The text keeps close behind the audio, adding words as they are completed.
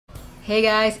Hey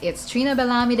guys, it's Trina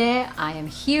Belamide. I am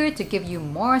here to give you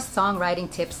more songwriting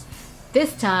tips.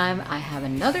 This time I have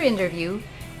another interview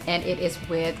and it is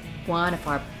with one of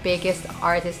our biggest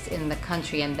artists in the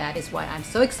country, and that is why I'm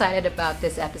so excited about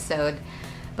this episode.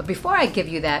 But before I give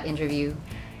you that interview,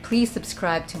 please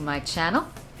subscribe to my channel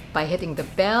by hitting the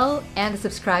bell and the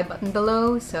subscribe button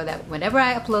below so that whenever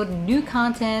I upload new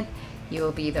content,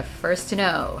 you'll be the first to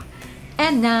know.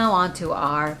 And now on to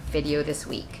our video this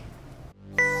week.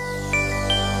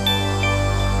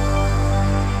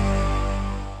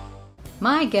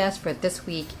 My guest for this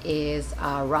week is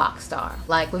a rock star,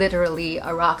 like literally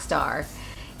a rock star.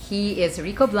 He is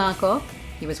Rico Blanco.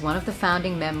 He was one of the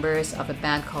founding members of a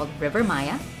band called River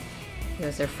Maya. He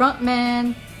was their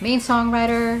frontman, main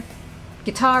songwriter,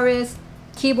 guitarist,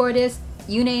 keyboardist,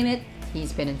 you name it.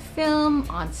 He's been in film,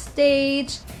 on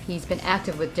stage, he's been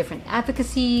active with different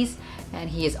advocacies, and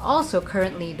he is also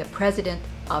currently the president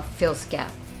of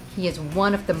Fiestamatik. He is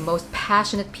one of the most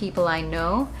passionate people I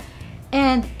know.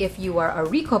 And if you are a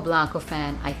Rico Blanco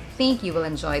fan, I think you will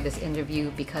enjoy this interview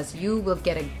because you will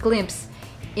get a glimpse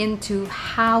into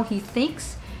how he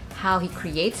thinks, how he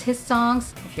creates his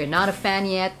songs. If you're not a fan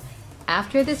yet,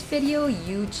 after this video,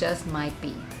 you just might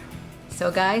be.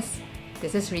 So guys,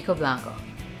 this is Rico Blanco.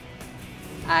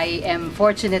 I am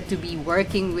fortunate to be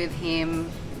working with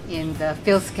him in the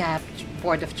Fiestamatik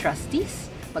Board of Trustees.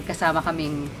 Magkasama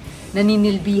kaming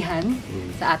naninilbihan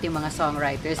sa ating mga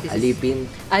songwriters.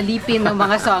 Alipin ng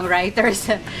mga songwriters.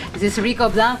 This is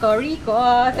Rico Blanco.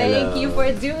 Rico, thank you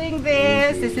for doing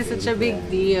this. This is such a big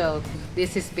deal.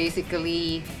 This is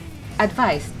basically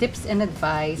advice, tips and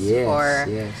advice for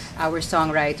our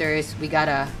songwriters. We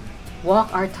gotta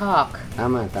walk our talk.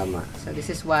 Tama. So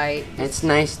this is why it's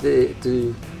nice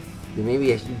to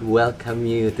maybe I should welcome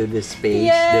you to this space.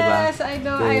 Yes, diba? I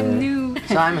know, I am new.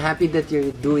 So I'm happy that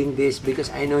you're doing this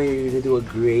because I know you're going to do a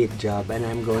great job and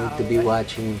I'm going to be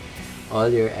watching all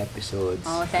your episodes.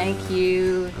 Oh, thank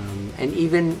you. And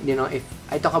even, you know, if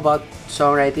I talk about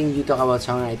songwriting, you talk about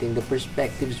songwriting, the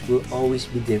perspectives will always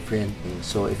be different.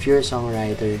 So if you're a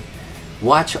songwriter,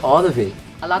 watch all of it.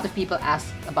 A lot of people ask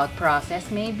about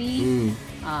process maybe.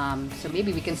 So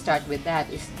maybe we can start with that.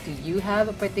 Do you have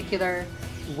a particular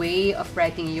way of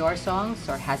writing your songs,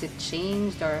 or has it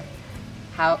changed, or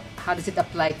how does it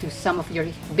apply to some of your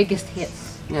biggest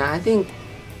hits? Yeah, I think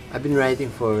I've been writing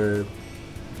for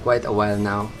quite a while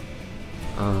now,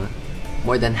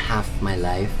 more than half my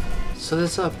life. So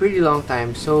that's a pretty long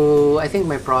time. So I think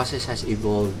my process has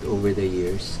evolved over the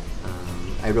years.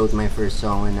 I wrote my first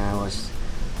song when I was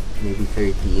maybe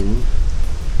 13,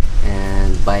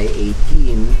 and by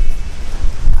 18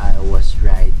 I was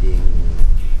writing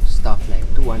stuff like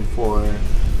 214,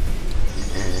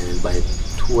 and by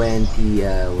 20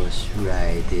 I was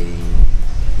writing,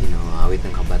 you know, Awit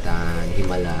ng Kabataan,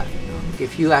 Himala.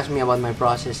 If you ask me about my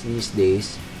process these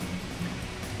days,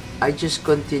 I just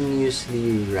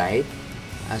continuously write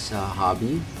as a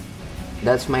hobby.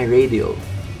 That's my radio.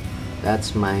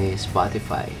 That's my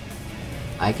Spotify.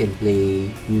 I can play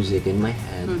music in my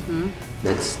head.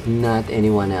 That's not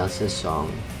anyone else's song.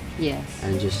 Yes.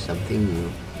 And just something new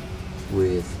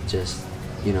with just,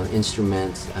 you know,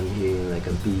 instruments. I'm hearing like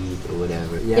a beat or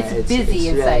whatever. Yeah, it's busy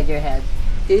inside your head.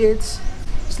 It's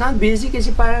not busy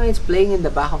kasi parang it's playing in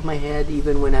the back of my head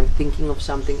even when I'm thinking of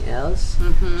something else.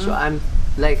 So I'm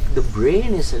like, the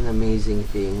brain is an amazing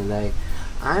thing. Like,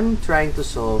 I'm trying to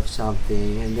solve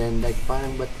something and then like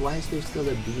parang, but why is there still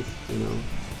a beat, you know?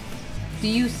 Do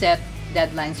you set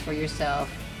deadlines for yourself?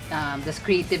 Does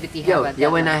creativity have a deadline? Yeah,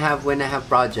 when I have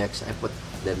projects, I put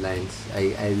deadlines.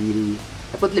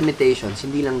 I put limitations,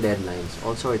 hindi lang deadlines,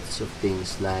 all sorts of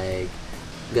things. Like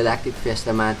Galaktik,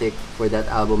 Fiestamatik, for that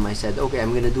album I said, okay,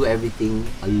 I'm gonna do everything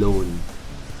alone.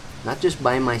 Not just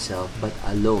by myself, but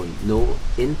alone. No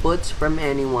inputs from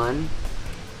anyone.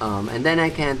 And then I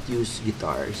can't use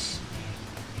guitars.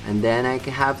 And then I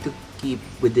have to keep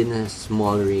within a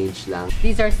small range lang.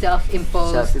 These are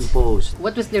self-imposed. Self-imposed.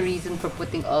 What was the reason for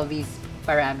putting all these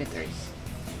parameters?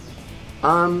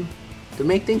 To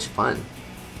make things fun.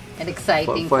 And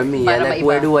exciting. For me, yeah, like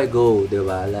where do I go,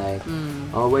 diba? Like,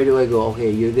 where do I go? Okay,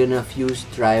 you're gonna fuse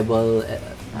tribal,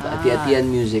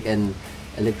 Atiatian music and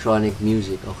electronic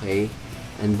music, okay?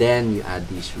 And then you add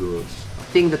these rules. A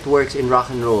thing that works in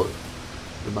rock and roll,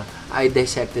 diba? I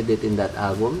dissected it in that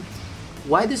album.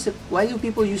 Why do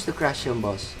people use the crash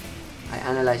cymbals? I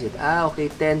analyze it. Okay,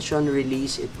 tension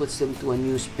release, it puts them to a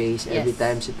new space every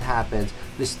time it happens.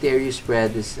 The stereo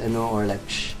spread is, you know, or like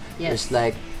there's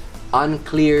like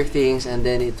unclear things and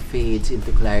then it fades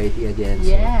into clarity again.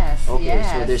 So,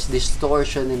 so there's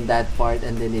distortion in that part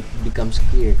and then it becomes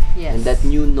clear. And that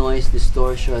new noise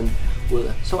distortion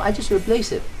So I just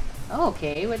replace it.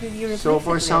 Okay, what did you replace So it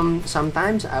for with?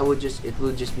 sometimes it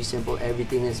will just be simple.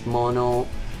 Everything is mono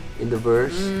in the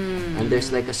verse, and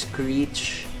there's like a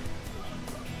screech,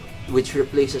 which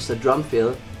replaces the drum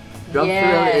fill. Drum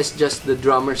fill is just the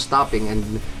drummer stopping,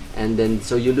 and then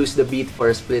so you lose the beat for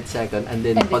a split second, and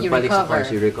then pagbalik sa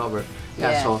chorus you recover.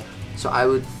 Yeah. So I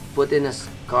would put in a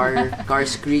car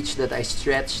screech that I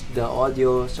stretched the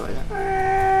audio, so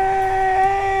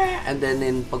and then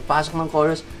in pagpasok ng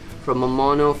chorus, from a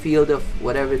mono field of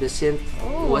whatever the synth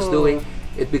was doing,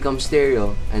 it becomes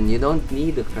stereo, and you don't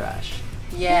need a crash.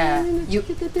 Yeah, you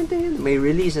may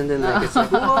release, and then like it's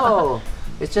like whoa.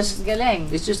 It's just galing.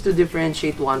 It's just to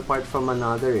differentiate one part from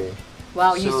another. Eh.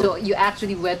 Wow, so you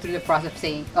actually went through the process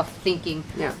of thinking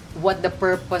what the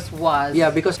purpose was. Yeah,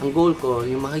 because ang goal ko,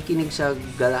 yung makikinig sa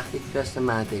Galaktik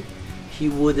Fiestamatik, he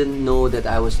wouldn't know that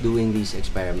I was doing these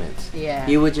experiments. Yeah.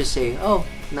 He would just say, "Oh,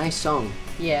 nice song."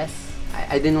 Yes.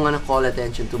 I didn't want to call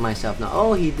attention to myself now.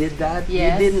 Oh, he did that.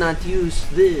 Yes. He did not use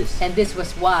this. And this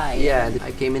was why. Yeah,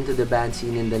 I came into the band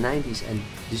scene in the 90s, and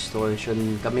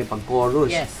distortion kami pag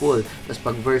chorus, full. Tapos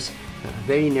pag verse,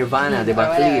 very Nirvana, di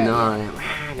ba? Clean, no?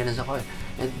 Ganun sa chorus.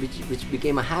 And which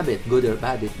became a habit, good or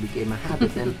bad, it became a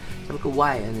habit. And sabi ko,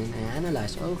 why? And then I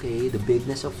analyzed, okay, the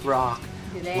bigness of rock,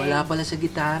 wala pala sa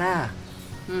gitara.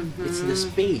 It's the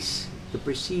space, the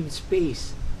perceived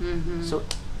space. So,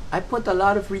 I put a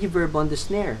lot of reverb on the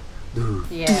snare.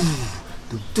 Yeah.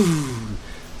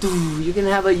 You can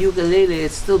have a ukulele,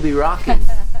 it still be rocking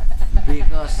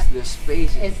because the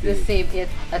space. It's the same. It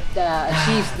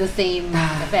achieves the same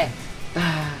effect.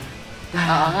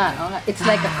 Oo nga. It's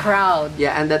like a crowd.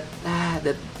 Yeah, and that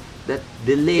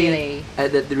delay.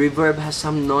 That the reverb has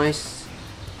some noise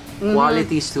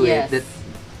qualities to it. That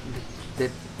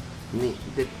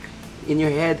in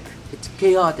your head, it's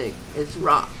chaotic. It's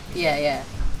rock. Yeah.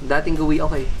 Dating Gawi,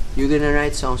 okay, you're gonna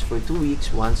write songs for 2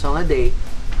 weeks, 1 song a day,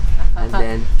 and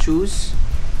then choose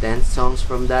 10 songs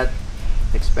from that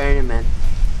experiment,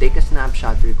 take a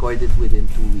snapshot, record it within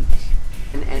 2 weeks.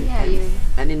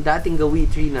 And in Dating Gawi,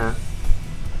 Trina,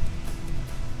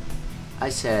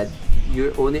 I said,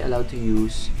 you're only allowed to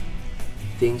use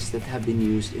things that have been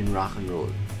used in rock and roll.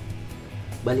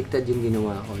 Baliktad yung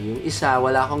ginawa ko. Yung isa,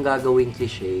 wala akong gagawing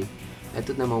cliche.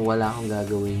 Ito naman, wala akong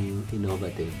gagawing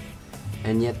innovative.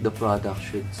 And yet the product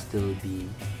should still be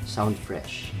sound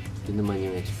fresh. Yun naman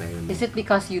yung experiment. Is it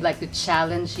because you like to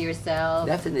challenge yourself?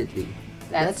 Definitely.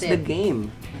 That's the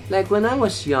game. Like when I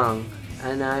was young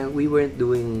and we weren't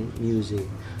doing music,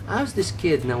 I was this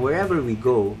kid. Now wherever we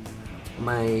go,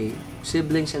 my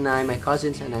siblings and I, my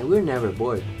cousins and I, we're never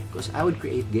bored because I would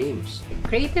create games.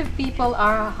 Creative people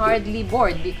are hardly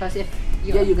bored because if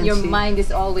your mind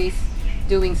is always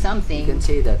doing something. You can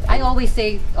say that. I always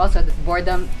say also that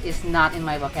boredom is not in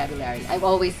my vocabulary. I've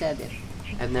always said it.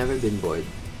 I've never been bored.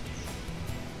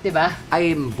 Diba? I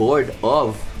am bored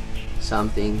of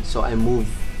something, so I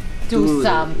move to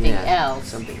something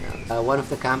else. Something else. One of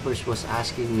the campers was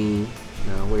asking me,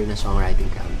 we're in a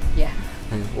songwriting camp. Yeah.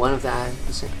 And one of the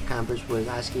campers was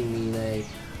asking me like,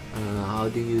 how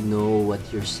do you know what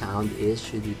your sound is?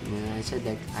 I said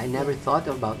like, I never thought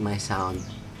about my sound.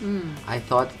 I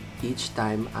thought each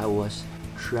time I was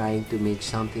trying to make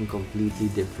something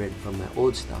completely different from my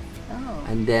old stuff. Oh.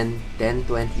 And then 10,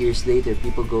 20 years later,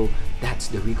 people go, that's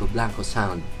the Rico Blanco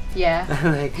sound. Yeah.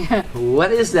 I'm like,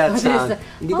 what is that sound?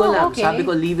 Hindi ko alam. Okay. Sabi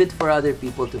ko, leave it for other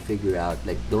people to figure out.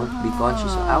 Like, don't be conscious.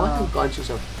 I wasn't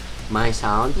conscious of my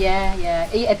sound. Yeah.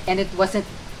 And it wasn't,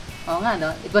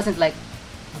 it wasn't like,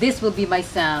 this will be my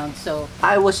sound, so.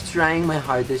 I was trying my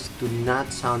hardest to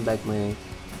not sound like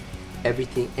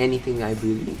anything I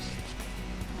released.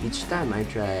 Each time I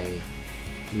try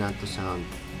not to sound.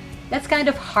 That's kind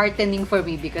of heartening for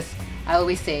me because I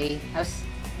always say,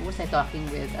 who was I talking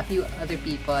with? A few other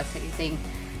people saying,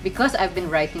 because I've been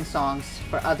writing songs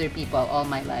for other people all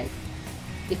my life,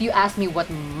 if you ask me what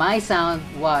my sound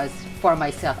was for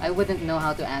myself, I wouldn't know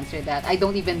how to answer that. I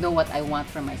don't even know what I want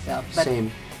for myself. But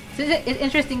same. So it's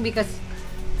interesting because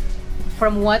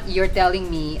from what you're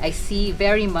telling me, I see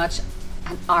very much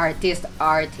an artist.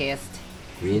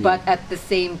 Really? But at the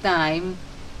same time,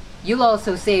 you'll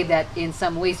also say that in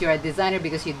some ways you're a designer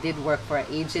because you did work for an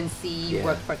agency, you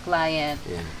work for a client.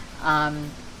 Yeah.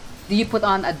 Do you put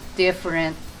on a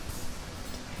different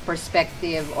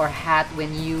perspective or hat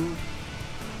when you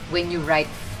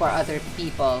write for other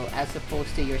people as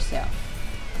opposed to yourself?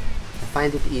 I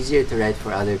find it easier to write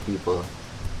for other people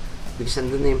because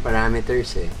andun na yung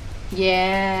parameters eh.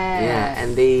 Yes. Yeah,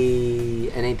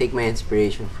 and I take my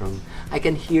inspiration from, I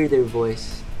can hear their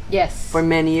voice. Yes. For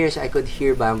many years, I could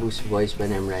hear Bamboo's voice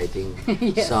when I'm writing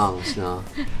Yes. songs, no?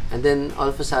 And then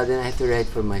all of a sudden, I had to write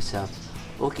for myself,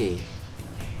 okay,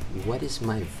 what is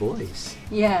my voice?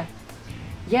 Yeah.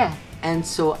 Yeah. And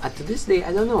so, to this day,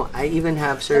 I don't know. I even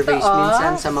have surveys Totoo?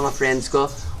 minsan sa mga friends ko,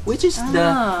 which is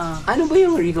ano ba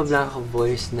yung Rico Blanco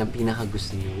voice na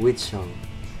pinaka-gusto niyo? Which song?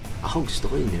 Ako gusto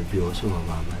ko yung nervyoso,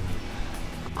 mababa lang.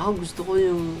 Ako gusto ko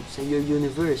yung sa Your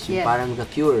Universe, yung parang The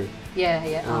Cure. Yeah,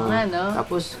 yeah. No?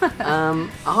 Tapos,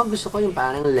 ako gusto ko yung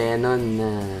parang Lennon na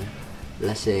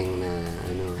lasing na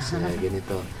sa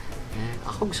ganito.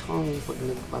 Ako gusto ko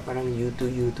parang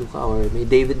U2 ka or may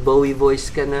David Bowie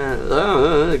voice ka na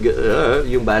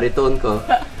yung baritone ko.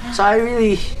 So I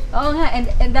really... Oo nga,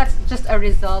 and that's just a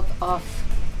result of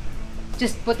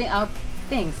just putting out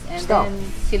things. And then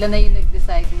sila na yung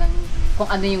nag-decide ng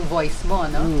kung ano yung voice mo,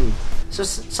 no? So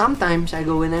sometimes I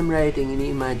go when I'm writing,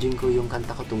 ini-imagine ko yung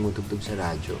kanta ko tumutugtog sa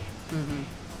radyo.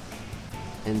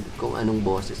 And kung anong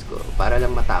boses ko, para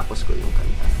lang matapos ko yung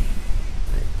kanta.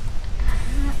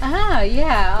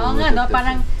 Yeah. Oo nga, no?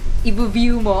 Parang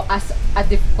i-view mo as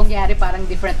kungyari parang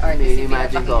different artist.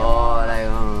 Imagine ko, like,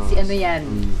 si ano yan?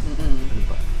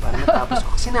 Para matapos ko.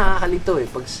 Kasi nakakalito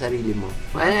pag sa sarili mo.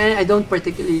 And I don't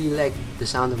particularly like the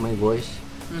sound of my voice.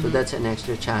 So that's an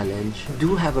extra challenge.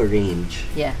 Do have a range.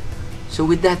 Yeah. So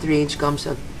with that range comes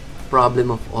a problem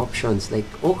of options. Like,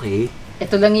 okay,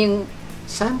 ito lang yung...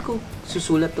 saan ko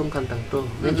susulat tong kantang to?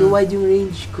 Medyo wide yung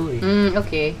range ko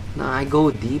Okay. Na I go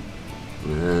deep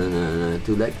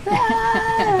to like,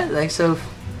 like so.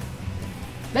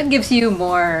 That gives you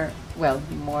more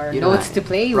notes to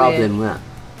play problem with. Nga.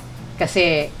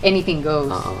 Kasi anything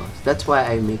goes. That's why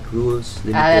I make rules.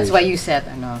 That's why you said,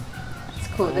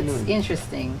 It's cool. That's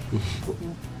interesting.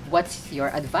 What's your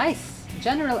advice?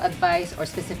 General advice or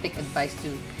specific advice to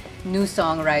new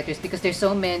songwriters? Because there's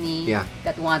so many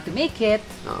that want to make it.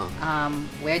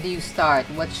 Where do you start?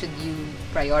 What should you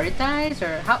prioritize?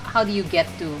 Or how do you get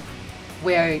to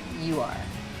where you are?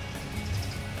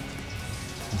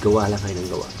 Gawa lang kayo ng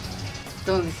gawa.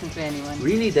 Don't listen to anyone.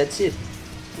 Really, that's it.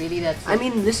 Really, that's it. I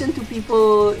mean, listen to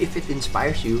people if it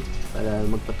inspires you para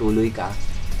magpatuloy ka.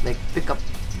 Like, pick up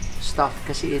stuff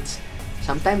kasi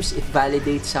sometimes it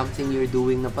validates something you're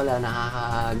doing na pala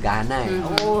nakakagana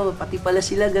pati pala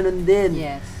sila ganun din.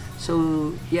 Yes.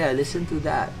 So, yeah, listen to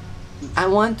that. I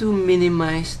want to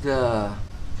minimize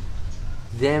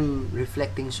them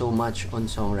reflecting so much on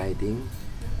songwriting.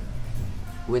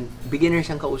 When beginners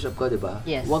ang kausap ko, diba?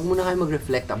 Yes. Huwag muna kayo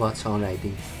mag-reflect about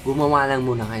songwriting. Gumawa lang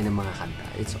muna kayo ng mga kanta.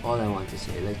 It's all I want to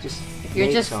say. Like, You're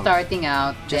make just songs. starting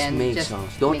out. Just make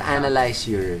songs. Don't analyze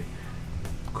your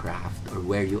craft or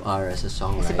where you are as a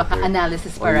songwriter. Kasi baka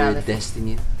analysis or paralysis. your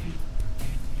destiny.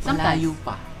 Sometimes. Malayo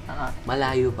pa.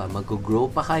 Malayo pa. Mag-grow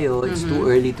pa kayo. It's too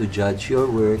early to judge your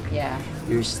work. Yeah.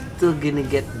 You're still gonna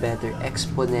get better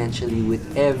exponentially with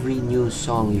every new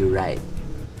song you write.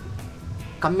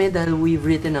 Kami, dahil we've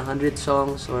written 100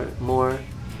 songs or more,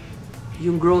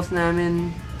 yung growth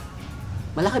namin,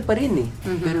 malaki pa rin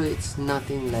Pero it's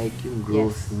nothing like yung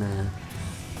growth na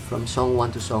from song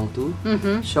 1 to song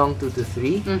 2, song 2 to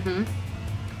 3.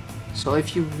 So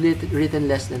if you've written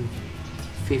less than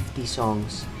 50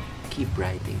 songs, keep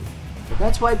writing.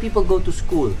 That's why people go to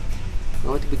school,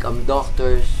 to become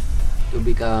doctors, to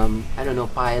become,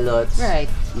 pilots,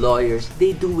 lawyers.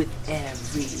 They do it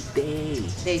every day.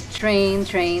 They train.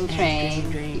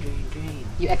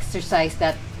 You exercise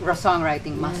that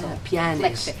songwriting muscle.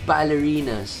 Pianists,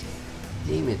 ballerinas,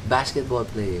 name it, basketball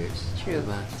players. True.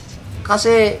 Diba?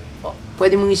 Kasi,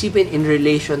 pwede mong isipin in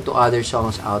relation to other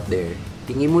songs out there.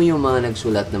 Tingin mo yung mga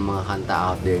nagsulat ng mga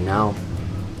kanta out there now.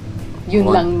 Yun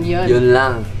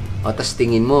lang. O, tas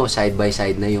tingin mo, side by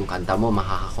side na yung kanta mo,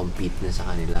 makaka-compete na sa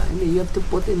kanila. I mean, you have to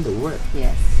put in the work.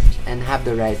 Yes. And have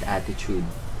the right attitude.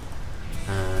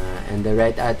 And the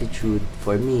right attitude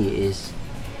for me is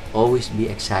always be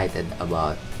excited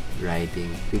about writing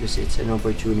because it's an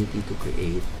opportunity to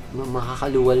create.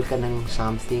 Makakaluwal ka ng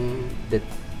something that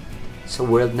sa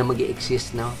world na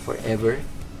mag-exist now forever.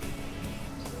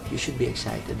 You should be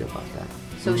excited about that.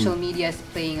 Social media is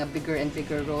playing a bigger and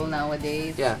bigger role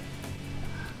nowadays. Yeah.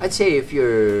 I'd say if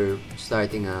you're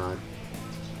starting out,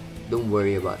 don't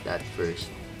worry about that first.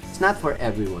 It's not for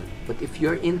everyone, but if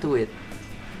you're into it,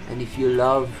 and if you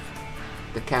love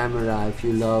the camera, if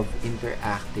you love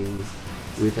interacting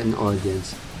with an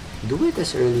audience, do it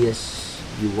as early as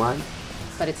you want.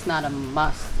 But it's not a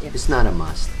must. It's not a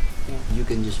must. Yeah. You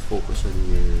can just focus on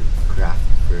your craft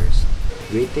first.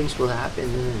 Great things will happen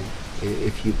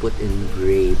if you put in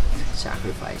great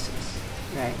sacrifices.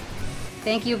 Right.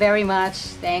 Thank you very much.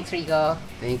 Thanks, Rico.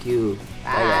 Thank you.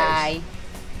 Bye. Bye, guys.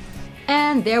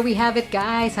 And there we have it,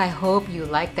 guys. I hope you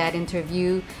liked that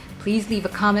interview. Please leave a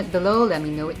comment below. Let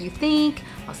me know what you think.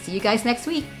 I'll see you guys next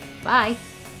week. Bye.